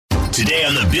Today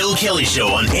on The Bill Kelly Show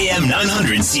on AM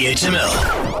 900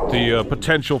 CHML. The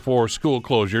potential for school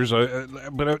closures,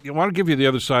 but I want to give you the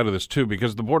other side of this too,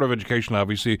 because the Board of Education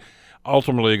obviously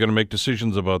ultimately are going to make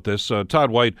decisions about this.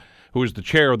 Todd White, who is the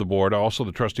chair of the board, also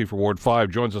the trustee for Ward 5,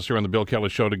 joins us here on The Bill Kelly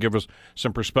Show to give us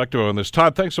some perspective on this.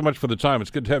 Todd, thanks so much for the time. It's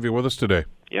good to have you with us today.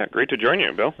 Yeah, great to join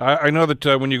you, Bill. I know that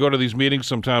when you go to these meetings,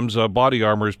 sometimes body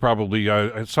armor is probably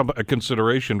a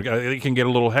consideration. It can get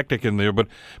a little hectic in there, but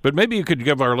maybe you could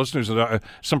give our listeners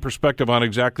some perspective on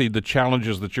exactly the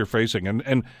challenges that you're facing.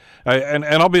 And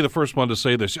I'll be the first one to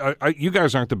say this. You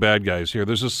guys aren't the bad guys here.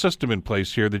 There's a system in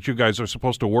place here that you guys are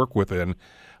supposed to work within,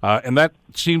 and that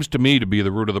seems to me to be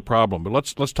the root of the problem. But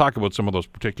let's talk about some of those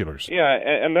particulars. Yeah,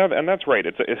 and that's right.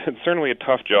 It's certainly a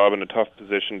tough job and a tough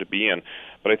position to be in.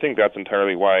 But I think that's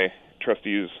entirely why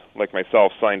trustees like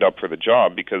myself signed up for the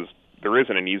job, because there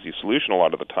isn't an easy solution a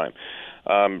lot of the time.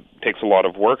 It takes a lot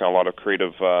of work and a lot of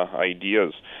creative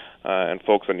ideas and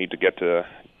folks that need to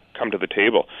come to the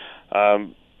table.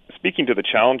 Speaking to the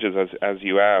challenges, as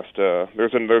you asked,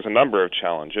 there's a number of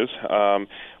challenges.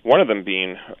 One of them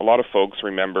being a lot of folks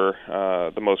remember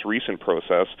the most recent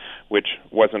process, which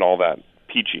wasn't all that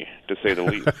peachy, to say the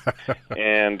least.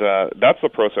 And that's the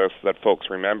process that folks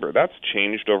remember. That's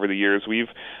changed over the years. We've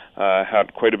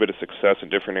had quite a bit of success in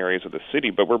different areas of the city,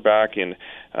 but we're back in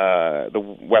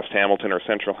the West Hamilton or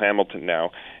Central Hamilton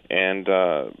now, and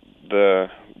the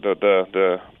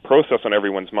process on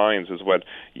everyone's minds is what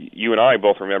you and I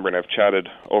both remember and have chatted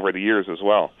over the years as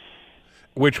well.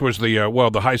 Which was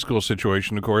the high school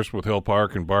situation, of course, with Hill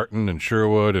Park and Barton and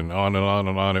Sherwood and on and on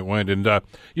and on it went. And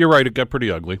you're right, it got pretty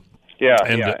ugly. Yeah,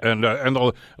 and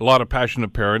a lot of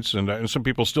passionate parents, and some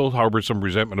people still harbor some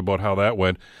resentment about how that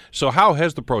went. So how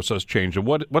has the process changed, and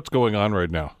what's going on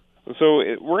right now? So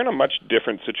we're in a much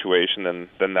different situation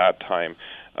than that time.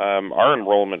 Our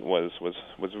enrollment was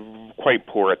quite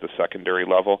poor at the secondary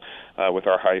level with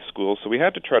our high schools, so we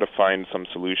had to try to find some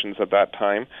solutions at that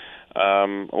time.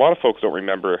 A lot of folks don't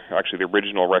remember actually the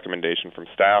original recommendation from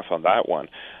staff on that one,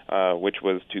 which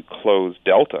was to close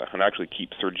Delta and actually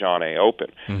keep Sir John A. open.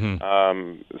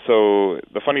 Mm-hmm. So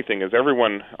the funny thing is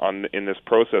everyone in this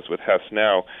process with Hess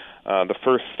now, the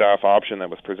first staff option that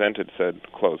was presented said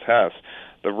close Hess.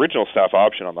 The original staff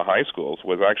option on the high schools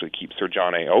was actually keep Sir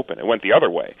John A. open. It went the other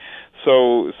way.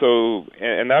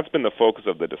 And that's been the focus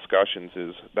of the discussions,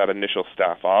 is that initial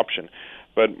staff option.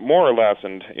 But more or less,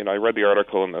 and I read the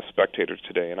article in the Spectator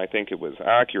today, and I think it was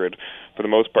accurate for the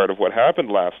most part of what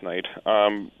happened last night.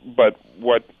 But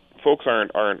what folks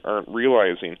aren't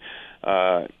realizing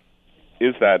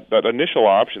is that initial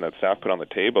option that staff put on the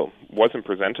table wasn't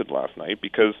presented last night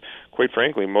because, quite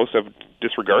frankly, most have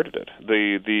disregarded it.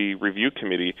 The review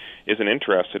committee isn't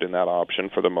interested in that option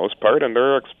for the most part, and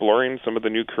they're exploring some of the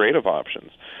new creative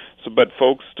options. But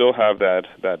folks still have that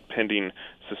pending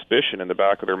suspicion in the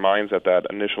back of their minds that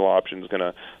initial option is going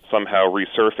to somehow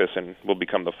resurface and will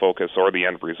become the focus or the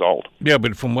end result. Yeah,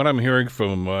 but from what I'm hearing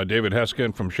from David Heska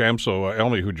and from Shamso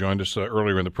Elmi, who joined us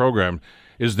earlier in the program,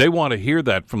 is they want to hear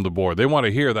that from the board. They want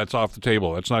to hear that's off the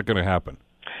table. That's not going to happen.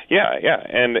 Yeah,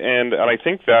 and I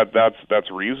think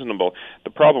that's reasonable.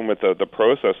 The problem with the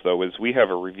process, though, is we have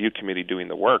a review committee doing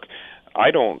the work. I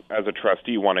don't, as a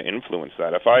trustee, want to influence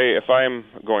that. If I'm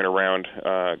going around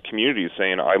communities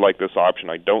saying I like this option,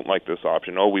 I don't like this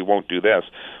option, oh, we won't do this,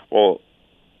 well,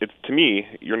 it's to me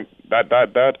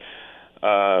that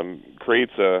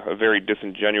creates a very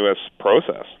disingenuous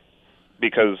process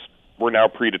because we're now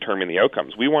predetermining the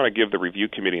outcomes. We want to give the review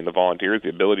committee and the volunteers the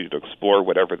ability to explore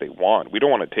whatever they want. We don't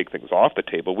want to take things off the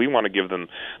table. We want to give them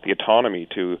the autonomy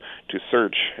to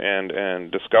search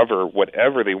and discover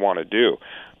whatever they want to do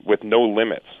with no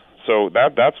limits. So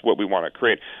that's what we want to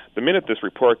create. The minute this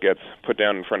report gets put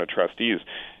down in front of trustees,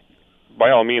 by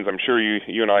all means, I'm sure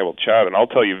you and I will chat, and I'll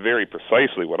tell you very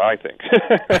precisely what I think.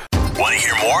 Want to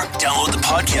hear more? Download the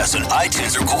podcast on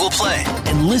iTunes or Google Play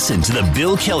and listen to The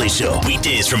Bill Kelly Show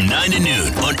weekdays from 9 to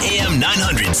noon on AM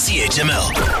 900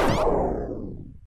 CHML.